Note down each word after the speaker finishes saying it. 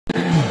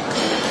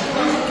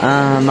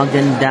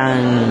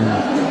Magandang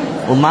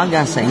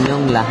umaga sa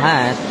inyong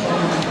lahat.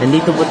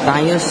 Nandito po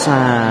tayo sa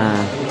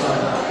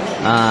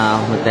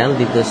hotel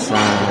dito sa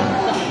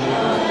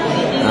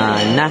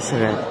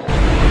Nazareth.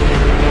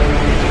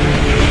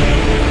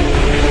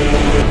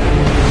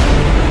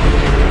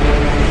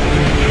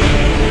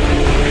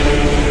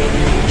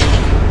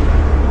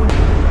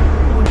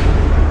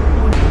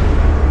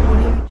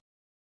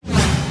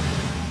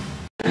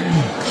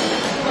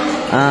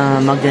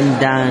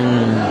 Magandang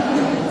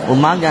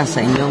umaga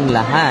sa inyong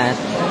lahat.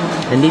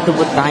 Nandito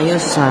po tayo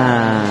sa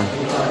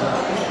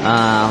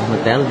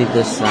hotel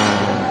dito sa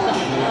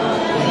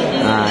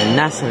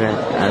Nazareth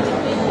at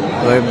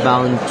we're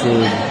bound to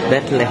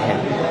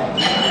Bethlehem,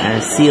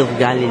 Sea of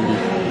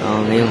Galilee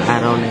ngayong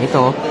araw na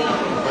ito.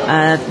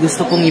 At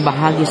gusto kong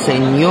ibahagi sa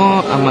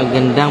inyo ang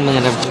magandang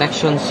mga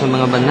reflections sa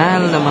mga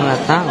banal na mga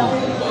tao.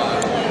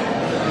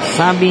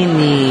 Sabi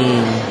ni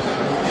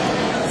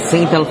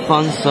Saint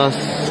Alphonsus,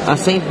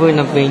 Saint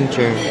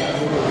Bonaventure,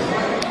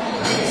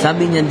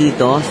 sabi niya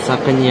dito sa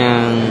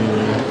kanyang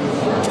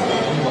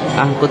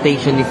ang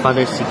quotation ni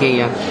Father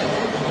Sikea,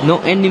 "No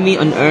enemy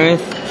on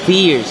earth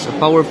fears a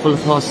powerful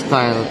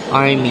hostile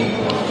army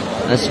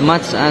as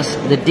much as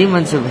the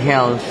demons of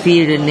hell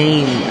fear the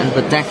name and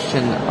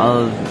protection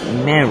of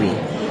Mary."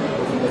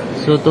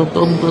 So,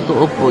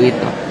 totoo po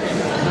ito.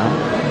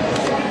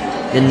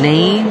 The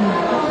name,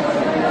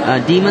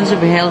 demons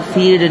of hell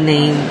fear the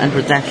name and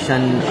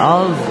protection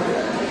of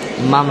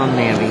Mama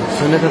Mary.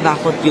 So,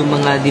 natatakot yung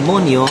mga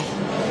demonyo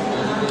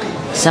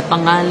sa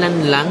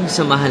pangalan lang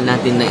sa mahal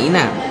natin na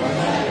ina.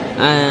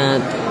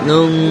 At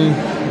nung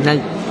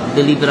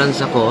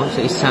nag-deliverance ako sa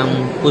isang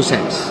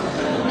possess,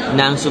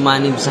 na ang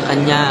sumanib sa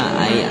kanya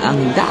ay ang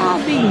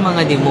daming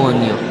mga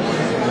demonyo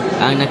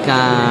ang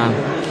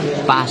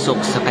nakapasok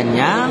sa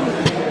kanyang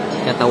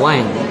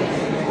katawan.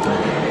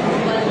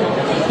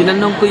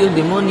 Tinanong ko yung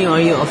demonyo,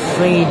 "Are you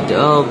afraid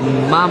of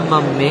Mama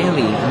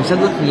Mary?" Ang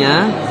sagot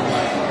niya,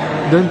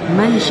 "Don't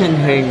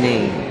mention her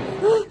name."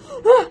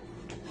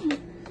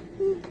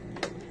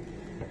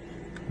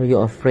 Are you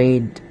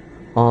afraid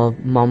of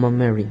Mama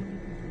Mary?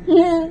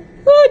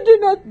 Do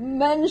not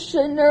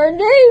mention her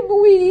name.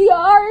 We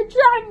are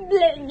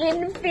trembling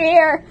in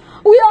fear.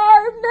 We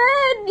are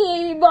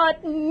many,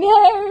 but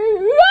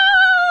Mary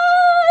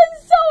is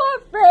so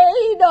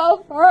afraid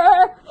of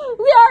her.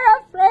 We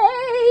are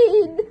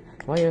afraid.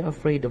 Why are you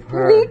afraid of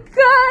her?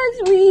 Because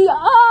we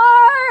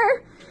are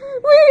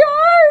dirty.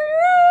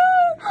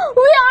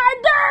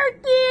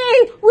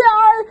 We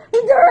are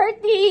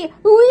dirty.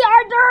 We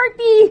are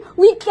dirty.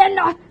 We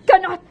cannot.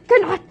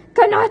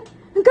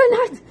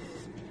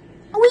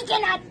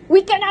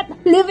 We cannot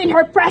live in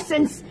her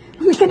presence.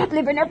 We cannot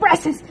live in her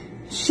presence.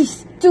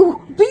 She's too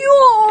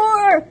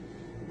pure.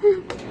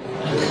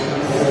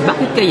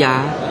 Bakit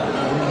kaya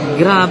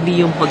grabe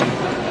yung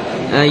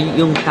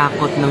yung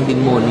takot ng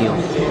demonyo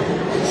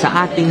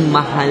sa ating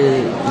mahal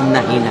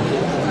na ina?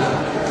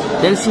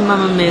 Dahil si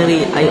Mama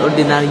Mary ay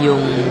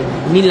ordinaryong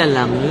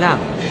nilalang lang.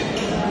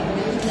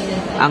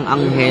 Ang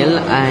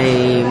anghel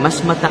ay mas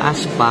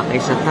mataas pa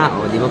kaysa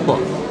tao, di ba po?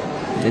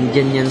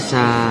 Nandyan yan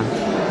sa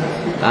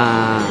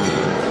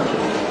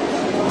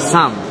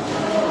Psalm,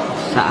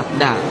 sa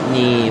akda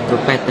ni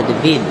Propeta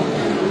David,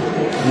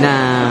 na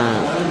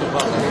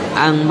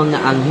ang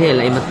mga anghel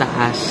ay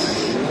mataas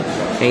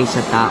kaysa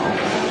tao.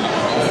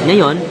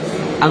 Ngayon,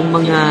 ang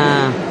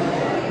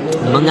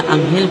mga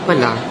anghel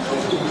pala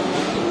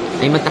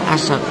ay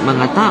mataas sa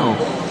mga tao.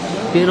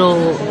 Pero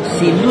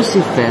si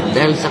Lucifer,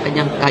 dahil sa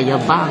kanyang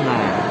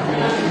kayabangan,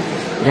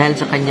 dahil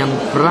sa kanyang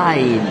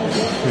pride,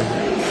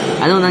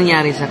 ano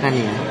nangyari sa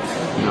kanya?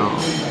 No.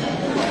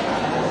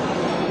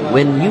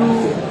 When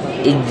you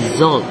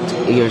exalt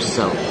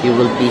yourself, you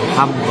will be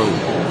humble.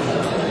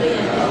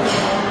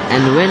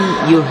 And when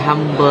you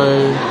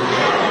humble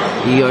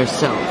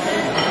yourself,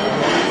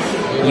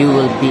 you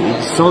will be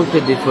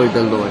exalted before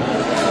the Lord.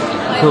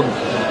 So,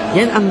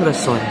 yan ang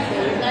rason.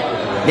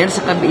 Dahil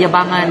sa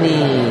kayabangan ni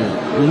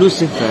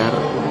Lucifer,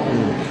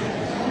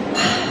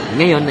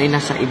 ngayon ay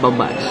nasa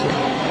ibaba siya.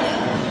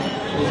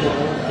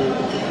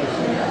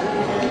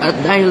 At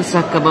dahil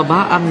sa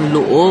kababaang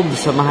loob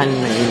sa mahal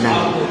na ina,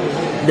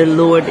 the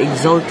Lord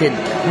exalted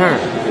her.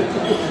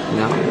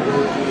 No?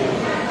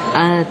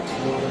 At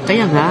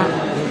kaya nga,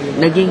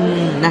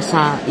 naging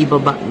nasa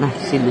ibaba na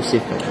si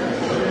Lucifer.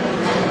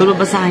 Pero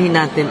basahin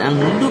natin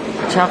ang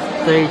Luke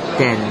chapter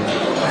 10,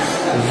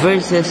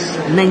 verses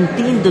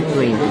 19 to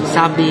 20.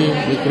 Sabi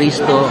ni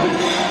Kristo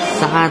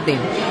sa atin,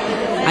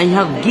 "I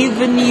have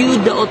given you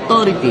the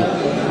authority."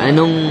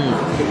 Anong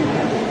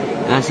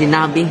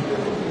sinabi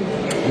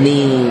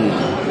ni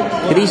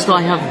Kristo?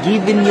 "I have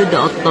given you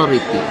the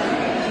authority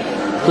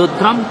to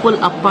trample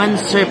upon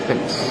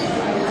serpents,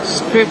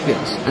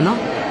 scorpions." Ano?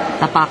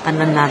 Tapakan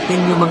na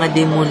natin yung mga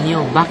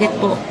demonyo. Bakit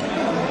po?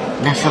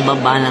 Nasa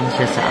baba lang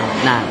siya sa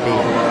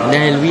natin.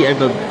 Dahil we are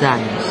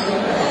baptized.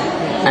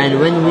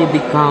 And when we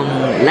become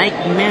like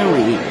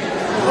Mary,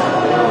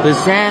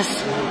 possess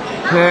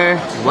her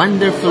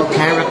wonderful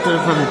character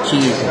from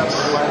Jesus,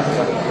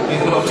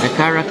 the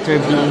character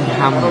being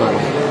humble,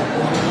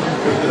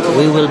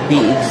 we will be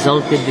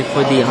exalted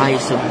before the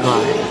eyes of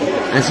God.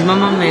 And si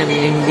Mama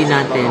Mary, hindi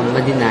natin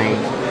ma-deny,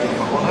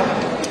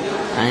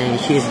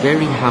 she is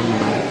very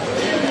humble,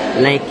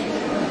 like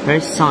her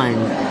son,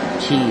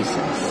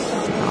 Jesus.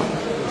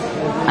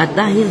 At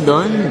dahil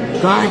doon,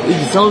 God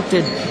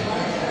exalted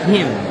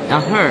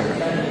her.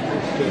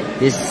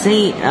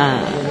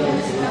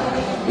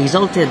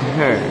 Exalted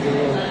her.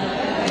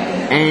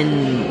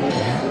 And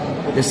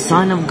the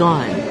Son of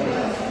God,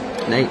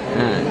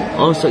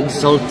 also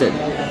exalted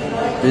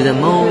to the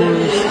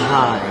Most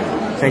High,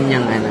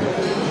 kanyang anak.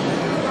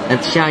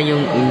 At siya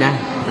yung ina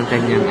ng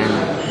kanyang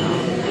anak.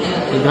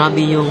 So,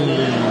 grabe yung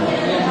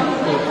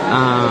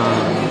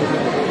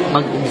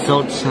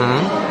mag-exalt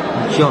sa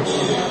Diyos,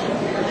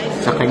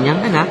 sa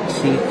kanyang anak,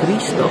 si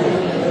Kristo.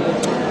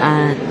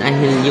 At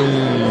dahil yung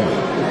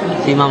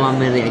si Mama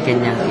Mary ay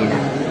kanyang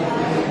ina.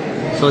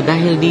 So,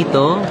 dahil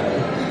dito,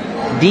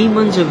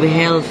 demons of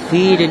hell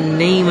fear the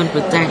name and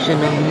protection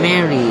of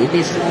Mary.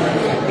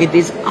 It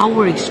is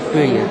our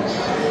experience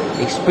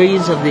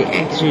of the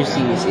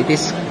exorcist. It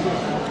is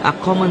a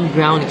common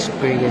ground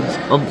experience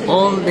of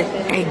all the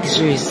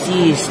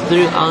exorcists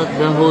throughout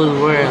the whole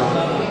world.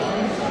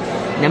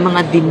 Na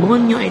mga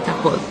demonyo ay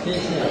takot,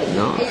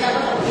 no?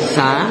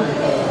 Sa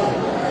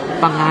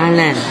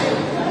pangalan.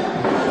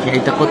 Siya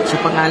ay takot sa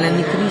pangalan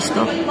ni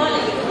Kristo.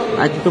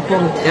 At ito po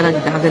ang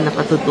karagdagan na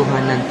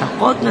katotohanan.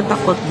 Takot na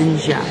takot din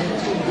siya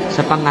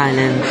sa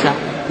pangalan, sa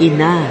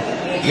ina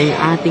ng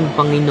ating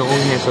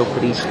Panginoong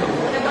Jesucristo.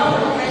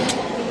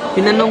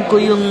 Tinanong ko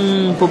yung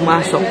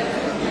pumasok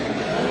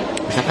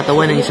sa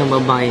katawan ng isang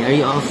babae, "Are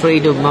you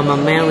afraid of Mama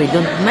Mary?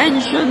 Don't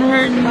mention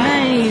her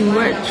name.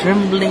 We're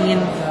trembling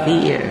in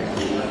fear.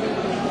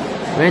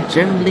 We're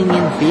trembling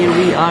in fear.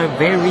 We are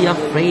very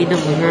afraid of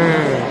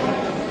her."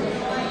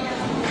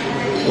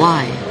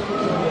 Why?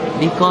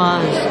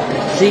 Because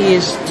she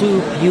is too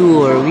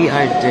pure. We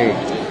are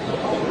dirt.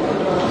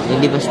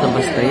 Hindi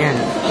basta-basta yan.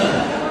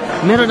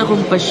 Meron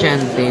akong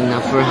pasyente na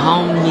for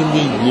how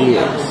many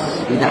years,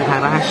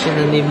 inaharas siya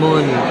ng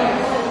demonyo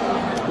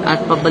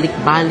at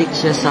pabalik-balik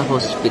siya sa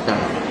hospital.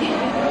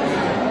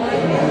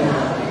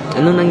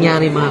 Anong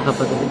nangyari, mga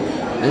kapatid?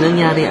 Anong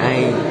nangyari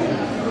ay,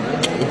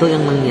 ito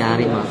yung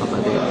nangyari, mga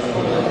kapatid.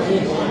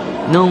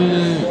 Nung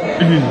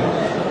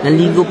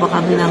naligo pa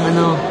kami ng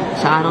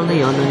sa araw na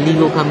yon,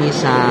 naligo kami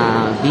sa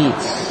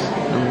beach.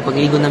 Nung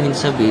pagligo namin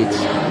sa beach,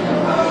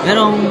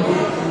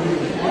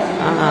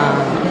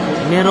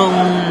 merong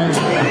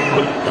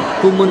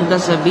pumunta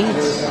sa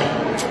beach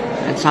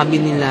at sabi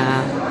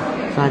nila,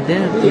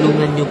 "Father,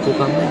 tulungan niyo po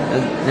kami.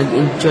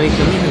 Nag-enjoy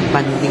kami,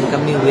 nag-banding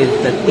kami with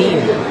the team.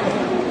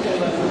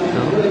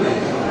 No?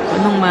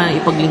 Anong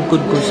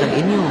maipaglingkod ko sa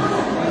inyo?"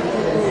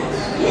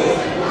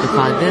 The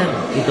Father,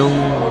 itong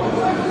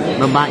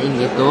babaeng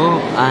ito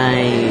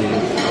ay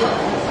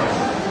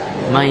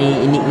may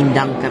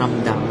iniindang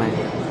karamdaman.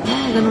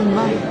 Ganun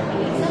ba?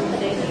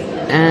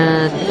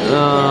 At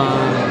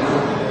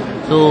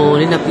so,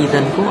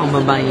 linapitan ko ang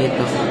babae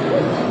ito.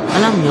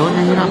 Alam nyo,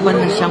 nahirapan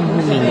na siyang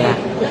huminga.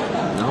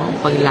 No?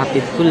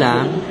 Paglapit ko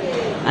lang,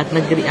 at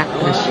nag-react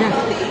na siya.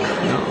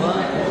 No?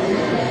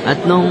 At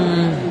nung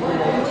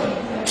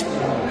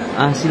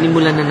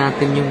sinimulan na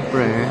natin yung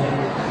prayer,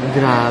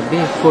 grabe,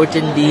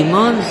 14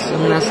 demons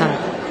ang nasa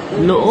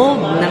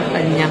loob ng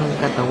kanyang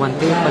katawan.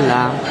 Kaya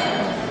pala,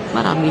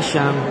 marami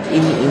siyang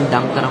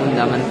iniindang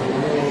karamdaman.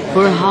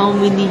 For how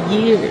many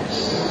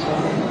years?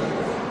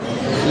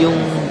 Yung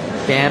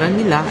pera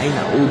nila ay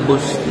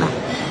naubos na.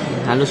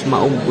 Halos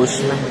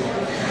maubos na.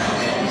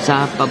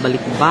 Sa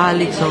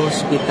pabalik-balik sa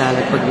ospital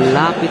at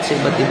paglapit sa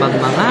iba't ibang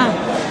mga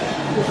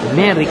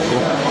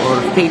miracle or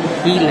faith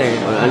healer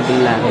or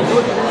albulan.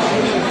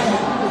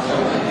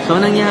 So,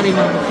 nangyari,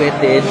 mga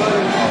kapatid,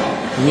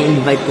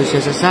 ni-invite ko siya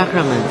sa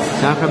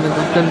sacrament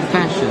of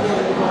confession.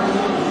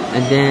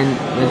 And then,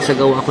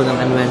 nagsagawa ako ng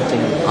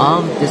anointing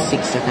of the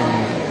sick sa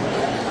kanya.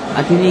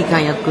 At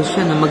hinikayat ko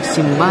siya na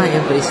magsimba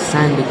every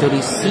Sunday to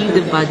receive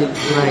the body of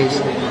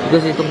Christ,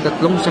 because itong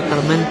tatlong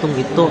sakramentong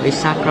ito ay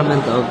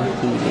sacrament of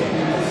healing.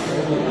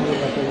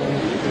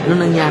 Ano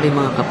nangyari,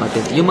 mga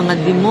kapatid? Yung mga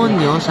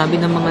demonyo,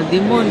 sabi ng mga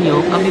demonyo,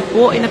 kami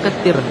po ay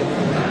nakatira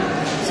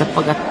sa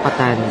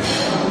pagatpatan.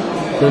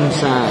 Doon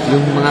sa,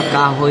 yung mga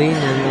kahoy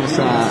na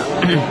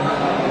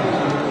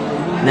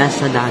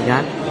nasa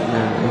dagat, na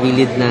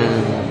gilid ng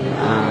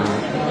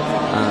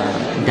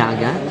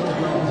dagat,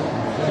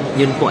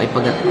 yun po ay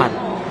pagatpat.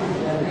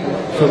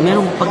 So,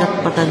 merong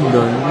pagatpatan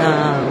doon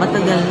na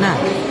matagal na.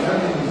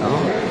 No?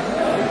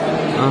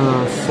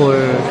 For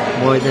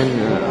more than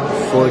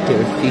 40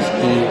 or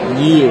 50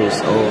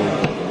 years old.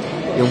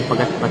 Yung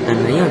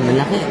pagatpatan na yun,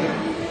 malaki.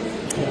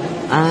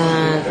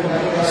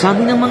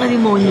 Sabi ng mga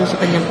demonyo sa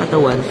kanyang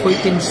katawan,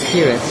 14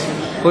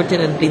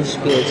 unclean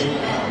spirits,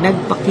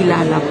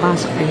 nagpakilala pa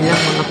sa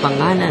kanilang mga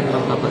pangalan,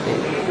 mga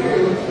kapatid.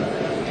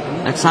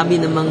 At sabi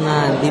ng mga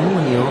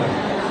demonyo,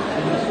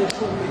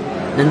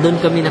 nandun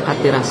kami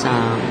nakatira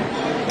sa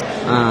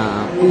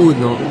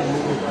puno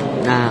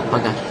na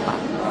pagatpat.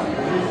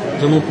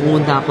 So,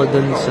 pumunta ako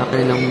dun sa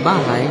kanilang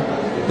bahay.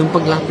 Nung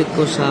paglapit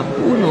ko sa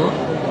puno,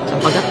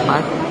 Sapagat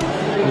ba't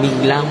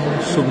biglang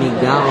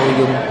sumigaw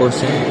yung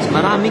possessed?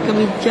 Marami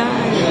kami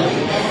dyan.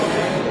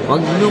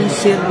 Huwag nung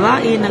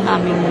sirain ang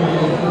aming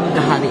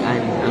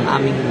kaharian, ang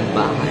aming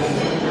bahay.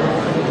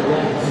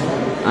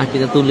 At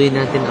pinatuloy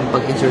natin ang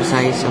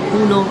pag-exercise sa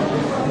puno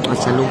at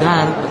sa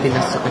lugar, pati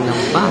na sa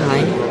kanyang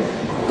bahay,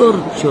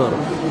 torture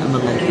ang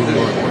mga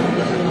demonyo.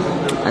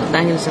 At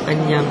dahil sa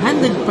kanyang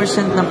 100%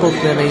 na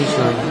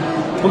cooperation,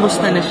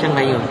 kumusta na siya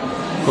ngayon?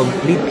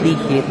 Completely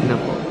healed na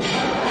po.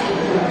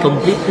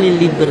 Completely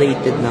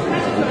liberated na po.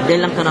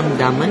 Dahil ang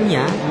karamdaman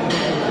niya,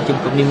 at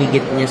yung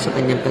pamimigit niya sa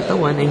kanyang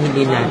katawan ay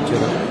hindi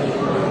natural.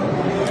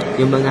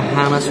 Yung mga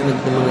harassment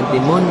ng mga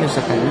demonyo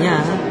sa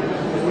kanya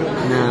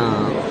na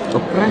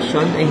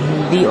oppression ay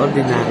hindi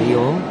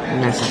ordinaryo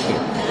na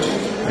sakit.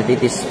 But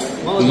it is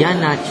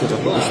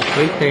natural. It is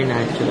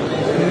preternatural.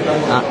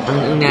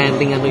 Ang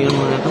nangyari nga yung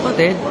mga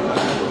kapatid,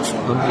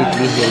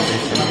 completely healed na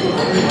siya.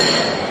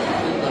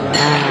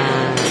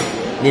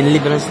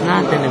 Nililibrans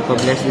natin,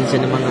 nagpa-bless din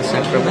siya ng mga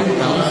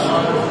sacramentals.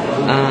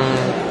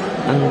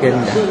 Ang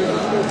ganda.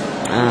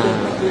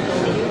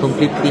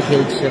 Completely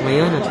healed siya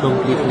ngayon at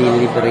completely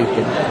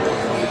liberated.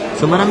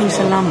 So maraming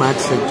salamat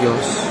sa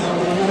Diyos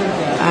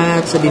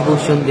at sa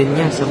devotion din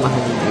niya sa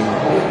mahal na ina.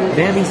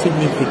 Very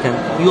significant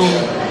yung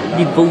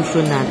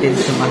devotion natin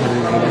sa mahal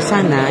na ina.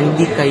 Sana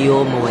hindi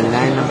kayo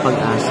mawala ng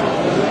pag-asa.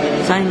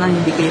 Sana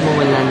hindi kayo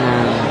mawala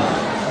ng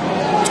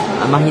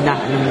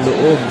mahinaan ng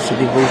loob sa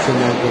devotion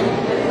natin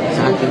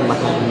sa ating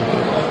mahal na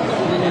ina.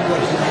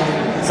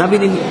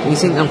 Sabi ni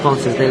St.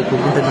 Alphonsus, dahil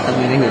pupunta na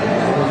kami ngayon,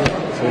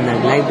 so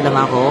nag-live lang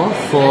ako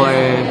for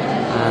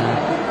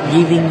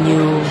giving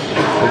you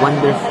a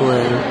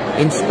wonderful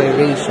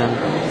inspiration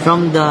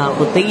from the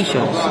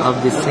quotations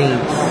of the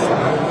saints.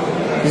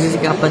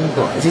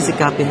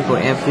 Sisikapin ko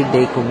every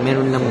day kung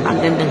meron lang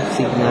magandang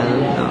signal,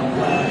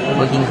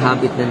 maging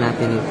habit na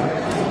natin ito.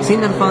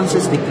 St.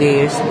 Alphonsus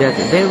declares that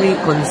very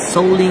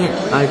consoling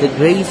are the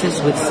graces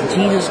which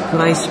Jesus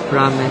Christ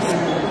promised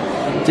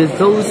to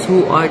those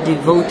who are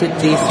devoted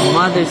to His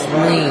mother's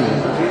name.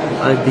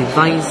 Our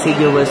divine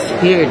Savior was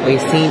heard by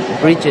Saint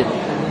Bridget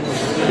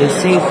to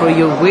say, "For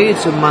your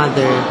words, O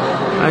Mother,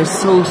 are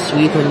so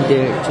sweet and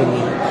dear to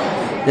me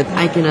that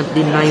I cannot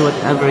deny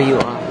whatever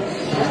you are."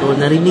 So,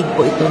 narinig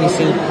po ito ni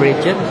Saint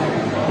Bridget,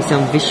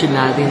 isang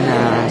visionary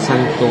na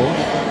santo,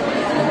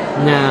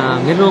 na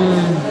merong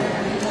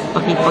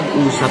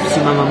pakipag-usap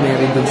si Mama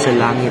Mary dun sa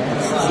langit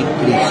at si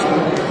Kristo.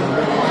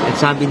 At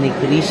sabi ni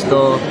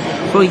Kristo,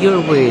 "For your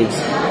words,"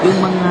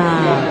 yung mga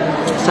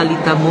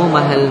salita mo,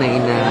 mahal na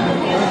ina,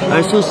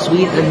 "are so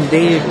sweet and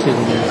dear to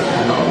me."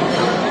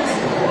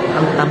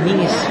 Ang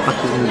tamis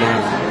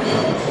pakinggan.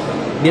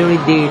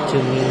 Very dear to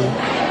me.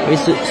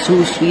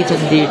 So sweet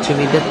and dear to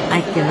me that I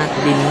cannot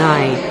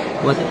deny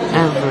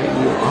whatever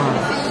you are.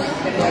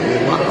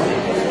 Wow.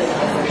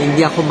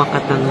 Hindi ako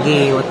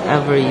makatanggi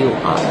whatever you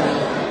are.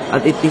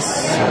 At it is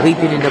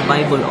written in the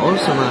Bible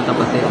also, mga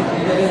kapatid,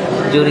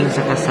 during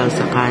sa kasal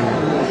sa Cana.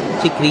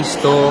 Si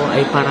Kristo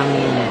ay parang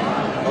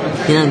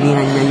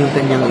tinanggihan niya yung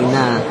kanyang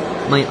ina.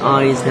 "My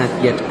hour is not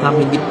yet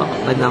come." Hindi pa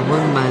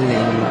panahon, mahal na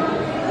ina,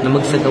 na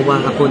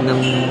magsagawa ako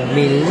ng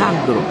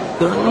milagro.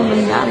 Pero anong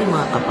nangyari,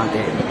 mga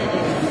kapatid?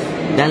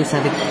 Dahil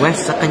sa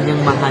request sa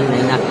kanyang mahal na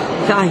ina,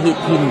 kahit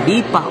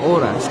hindi pa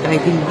oras,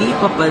 kahit hindi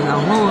pa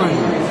panahon.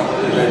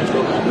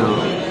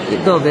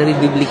 Ito, very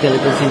biblical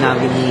ito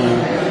sinabi ni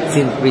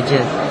Saint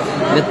Bridget,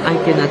 that I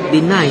cannot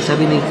deny.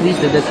 Sabi ni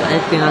Kristo, that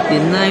I cannot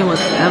deny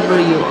whatever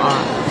you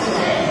are.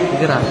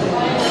 Grabe.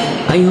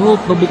 I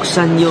hope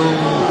mabuksan yung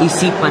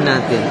isipan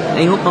natin.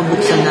 I hope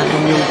mabuksan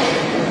natin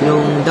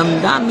yung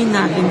damdamin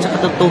natin sa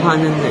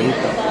katotohanan na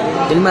ito.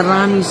 Dahil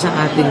marami sa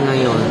atin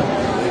ngayon,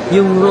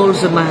 yung role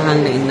sa mahal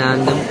na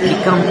ina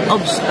become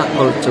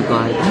obstacle to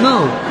God.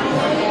 No.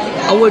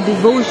 Our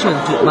devotion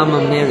to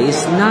Mama Mary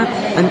is not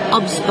an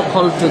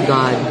obstacle to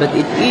God, but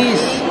it is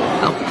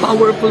a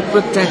powerful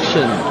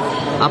protection,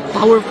 a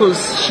powerful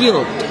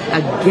shield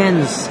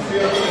against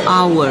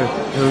our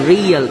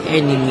real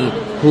enemy,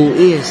 who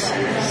is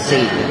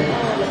Satan.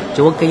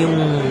 So huwag kayong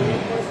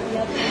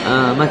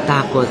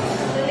matakot.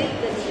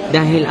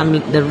 Dahil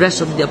the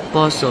rest of the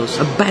apostles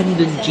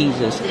abandoned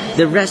Jesus.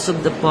 The rest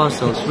of the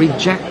apostles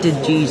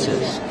rejected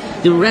Jesus.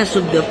 The rest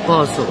of the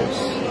apostles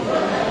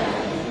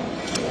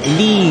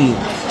leave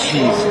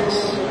Jesus.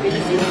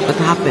 What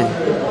happened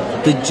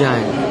to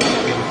John,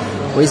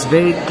 who is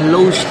very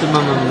close to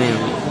Mama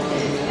Mary?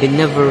 He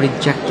never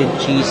rejected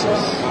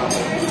Jesus,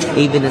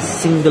 even a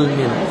single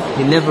minute.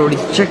 He never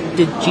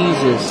rejected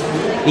Jesus,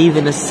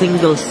 even a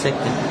single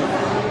second,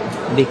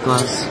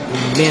 because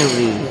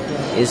Mary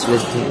is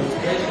with him.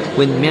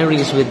 When Mary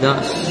is with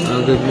us,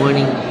 good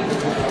morning.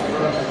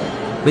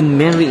 When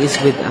Mary is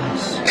with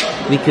us,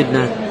 we could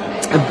not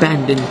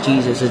abandon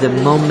Jesus at the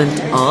moment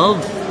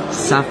of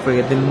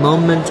suffering, at the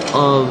moment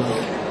of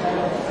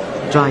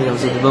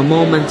trials, at the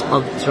moment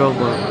of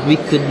trouble. We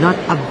could not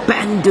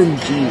abandon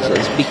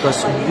Jesus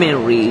because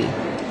Mary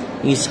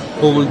is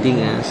holding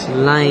us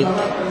like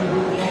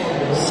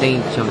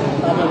Saint John.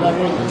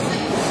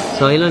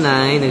 So, hello,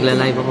 Nay.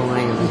 Nagla-live ako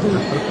ngayon.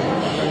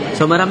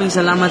 So maraming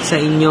salamat sa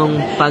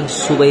inyong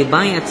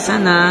pagsubaybay at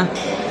sana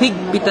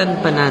higpitan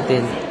pa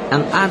natin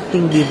ang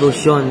ating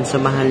debosyon sa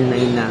mahal na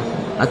ina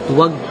at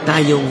huwag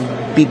tayong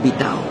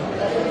bibitaw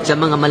sa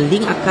mga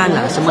maling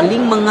akala, sa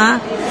maling mga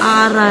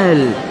aral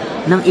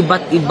ng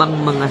iba't ibang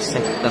mga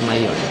sekta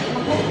ngayon.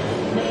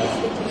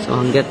 So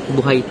hanggat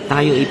buhay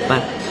tayo,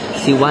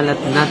 ipasiwalat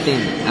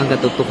natin ang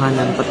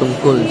katotohanan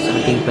patungkol sa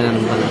ating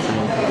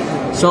pananampalataya.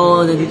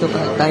 So nandito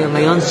tayo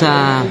ngayon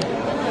sa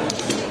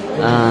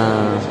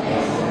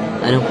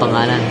anong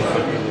pangalan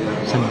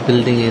sa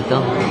building ito?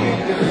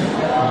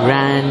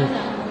 Grand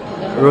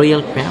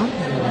Royal Crown?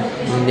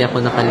 Hindi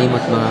ako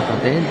nakalimot, mga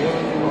kapatid.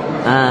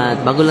 At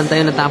bago lang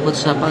tayo natapos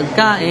sa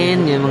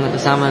pagkain, yung mga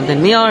kasama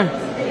natin, Mayor,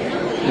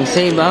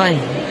 say bye.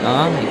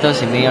 Ito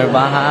si Mayor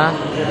Baha,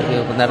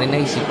 ito ko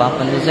narinig si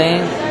Papa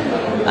Jose,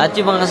 at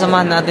yung mga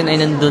kasamahan natin ay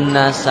nandun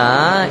na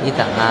sa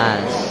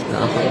itaas,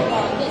 no?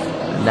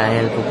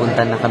 Dahil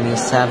pupunta na kami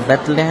sa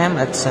Bethlehem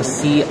at sa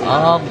Sea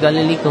of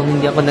Galilee, kung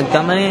hindi ako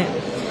nagkamali.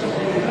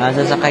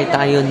 Sasakay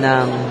tayo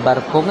ng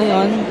barko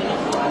ngayon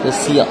sa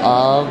Sea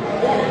of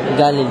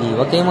Galilee.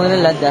 Huwag kayong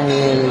magalala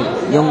dahil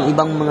yung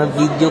ibang mga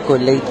video ko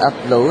late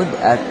upload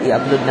at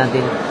i-upload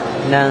natin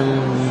ng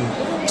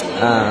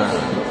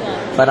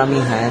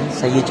paramihan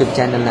sa YouTube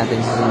channel natin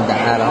sa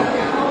sundang araw.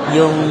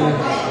 Yung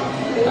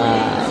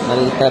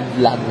maliit na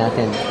vlog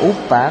natin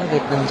upang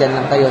kahit nandyan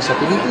lang kayo sa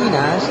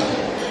Pilipinas,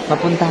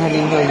 mapuntahan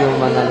ninyo yung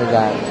mga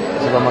lugar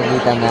sa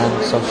pamagitan ng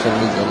social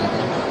media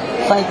natin.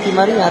 Fight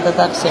Maria,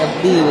 tatak si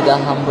FB with a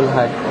humble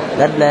heart.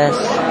 God bless.